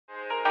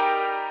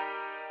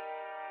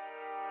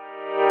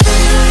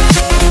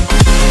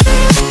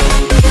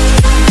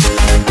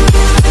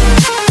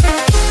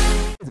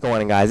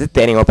Guys, it's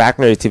Danny. We're back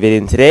with another YouTube video,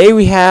 and today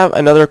we have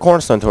another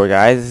Cornerstone tour,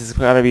 guys. This is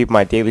going to be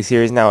my daily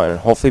series now, and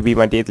hopefully be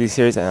my daily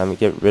series, and I'm going to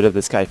get rid of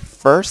this guy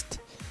first.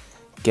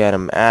 Get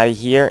him out of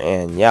here,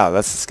 and yeah,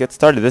 let's just get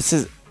started. This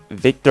is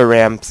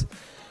Viktoramp's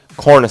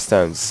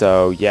Cornerstone,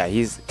 so yeah, I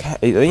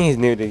think he's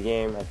new to the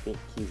game.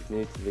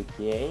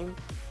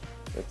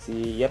 Let's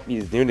see, yep,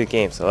 he's new to the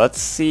game, so let's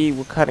see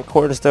what kind of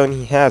Cornerstone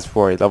he has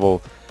for a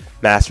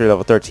Mastery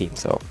level 13,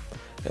 so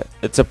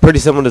it's a pretty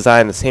similar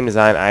design, the same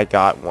design I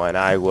got when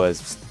I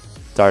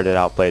started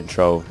out playing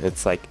Trove.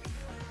 It's like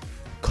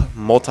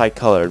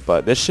multicolored,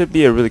 but this should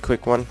be a really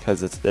quick one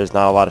because there's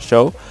not a lot of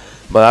show,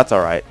 but that's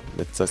alright.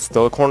 It's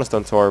still a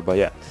Cornerstone tour, but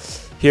yeah.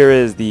 Here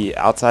is the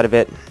outside of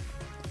it.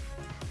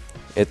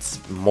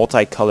 It's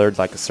multicolored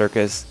like a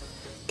circus.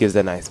 Gives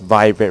a nice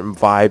vibrant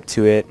vibe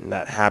to it, and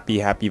that happy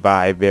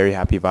vibe, very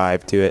happy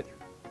vibe to it.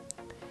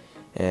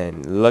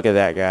 And look at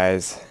that,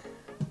 guys.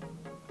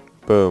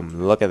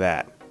 Boom, look at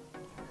that.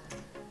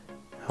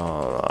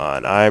 Hold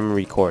on, I'm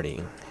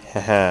recording.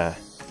 Haha.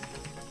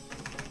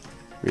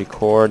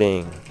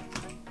 Recording.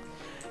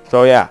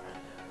 So yeah,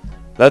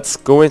 let's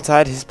go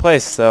inside his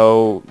place.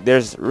 So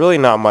there's really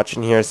not much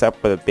in here except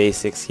for the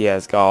basics. He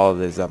has got all of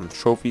his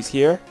trophies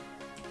here.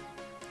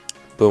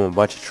 Boom, a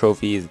bunch of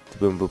trophies.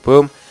 Boom, boom,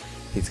 boom.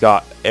 He's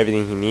got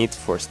everything he needs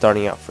for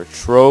starting out for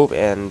Trove.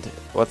 And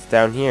what's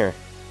down here?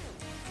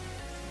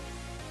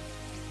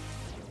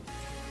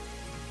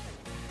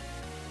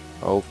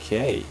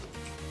 Okay.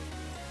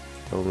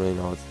 Don't really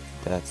know what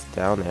that's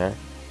down there.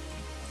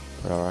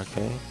 But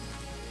okay.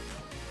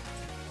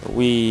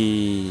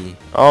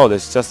 Oh,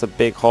 there's just a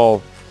big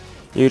hole.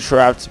 You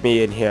trapped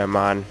me in here,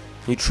 man.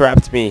 You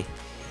trapped me.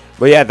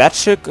 But yeah, that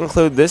should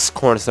conclude this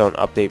Cornerstone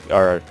update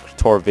or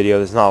tour video.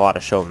 There's not a lot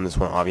of show in this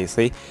one,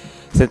 obviously,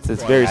 since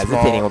it's very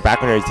small. We're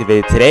back on our YouTube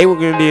video. Today we're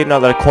going to do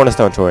another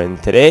Cornerstone tour,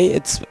 and today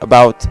it's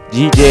about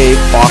GJ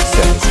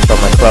boxes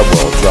from my club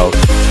world.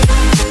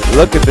 So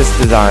look at this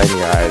design,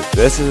 guys.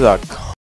 This is a